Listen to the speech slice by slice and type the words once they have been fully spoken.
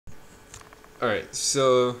Alright,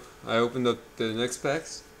 so I opened up the next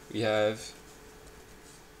packs. We have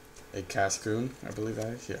A Cascoon, I believe that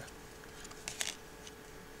is. Yeah.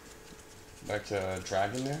 Like a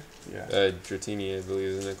dragon there. Yeah. Dratini, I believe,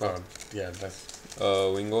 isn't it called? Oh, yeah. That's.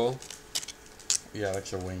 Wingull. Yeah,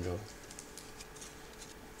 that's a Wingull.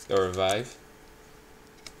 A Revive.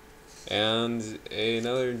 And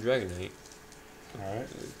another Dragonite. Alright.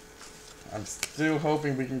 I'm still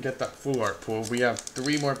hoping we can get that full art pool. We have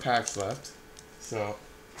 3 more packs left. So,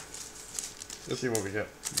 let's see what we get.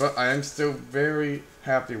 But I am still very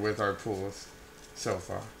happy with our pools so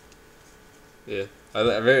far. Yeah, I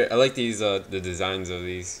like these. The designs of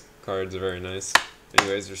these cards are very nice.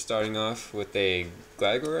 Anyways, we're starting off with a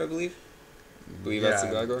Gligar, I believe. That's a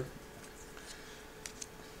Gligar.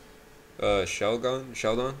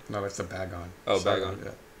 Sheldon. No, that's a Bagon. Oh, Sheldon, Bagon.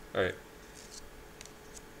 Yeah. All right.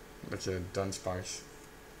 That's a Dunsparce.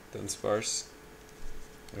 Dunsparce.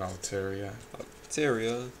 An Altaria.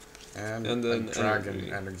 Altaria. And then a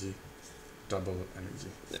Dragon Energy. Double Energy.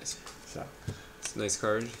 Nice. So. It's a nice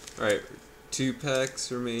card. All right, 2 packs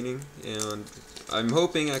remaining, and I'm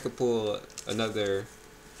hoping I could pull another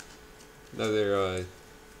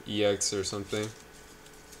EX or something.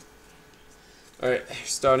 Alright,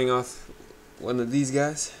 starting off one of these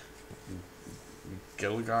guys.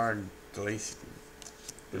 Gilgar Glace.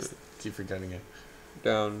 Keep forgetting it.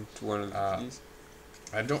 Down to one of these.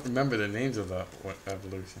 I don't remember the names of the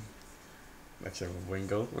evolution. That's a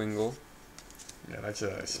Wingull. Wingull. Yeah, that's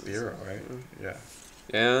a Spearow, right? Yeah.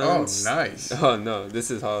 And oh, nice. Oh no,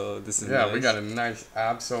 this is hollow. This is nice. We got a nice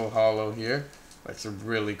Absol hollow here. That's a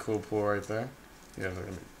really cool pull right there. Yeah, they're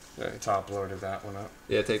gonna top loaded that one up.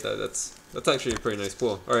 Yeah, take that. That's actually a pretty nice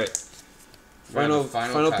pull. All right, final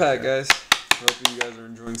pack, guys. I hope you guys are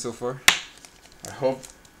enjoying so far. I hope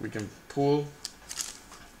we can pull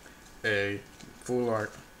a full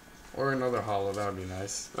art or another hollow. That would be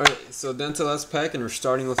nice. All right, so then to the last pack, and we're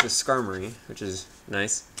starting with the Skarmory, which is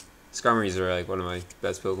nice. Skarmories are like one of my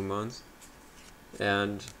best Pokemons,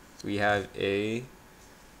 and we have a.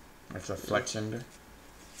 That's a Fletchinder.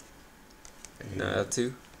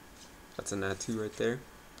 Natu. That's a Natu right there.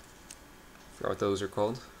 Forgot what those are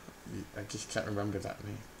called. I just can't remember that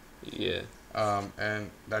name. Yeah. And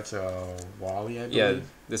that's a Wally, I believe. Yeah,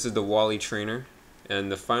 this is the Wally trainer. And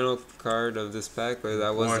the final card of this pack,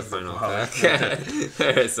 that was the final pack.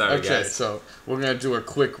 Sorry, okay, guys. So we're going to do a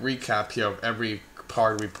quick recap here of every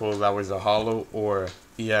card we pulled that was a hollow or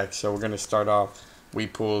EX. So we're going to start off. We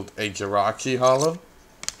pulled a Jirachi hollow,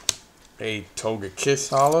 a Togekiss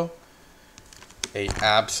hollow, a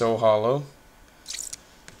Absol hollow,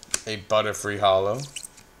 a Butterfree hollow,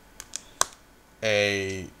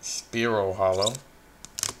 a Spearow hollow,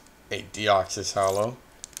 a Deoxys hollow,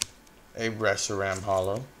 a Reshiram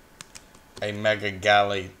hollow, a Mega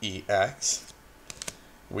Gallade EX.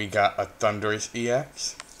 We got a Thundurus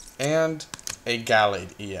EX and a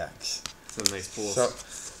Gallade EX. Some nice pulls. So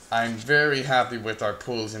I'm very happy with our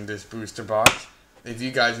pulls in this booster box. If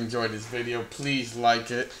you guys enjoyed this video, please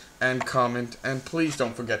like it and comment, and please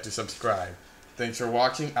don't forget to subscribe. Thanks for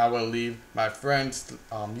watching. I will leave my friend's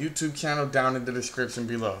YouTube channel down in the description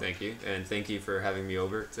below. Thank you, and thank you for having me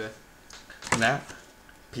over today. Now,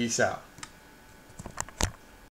 peace out.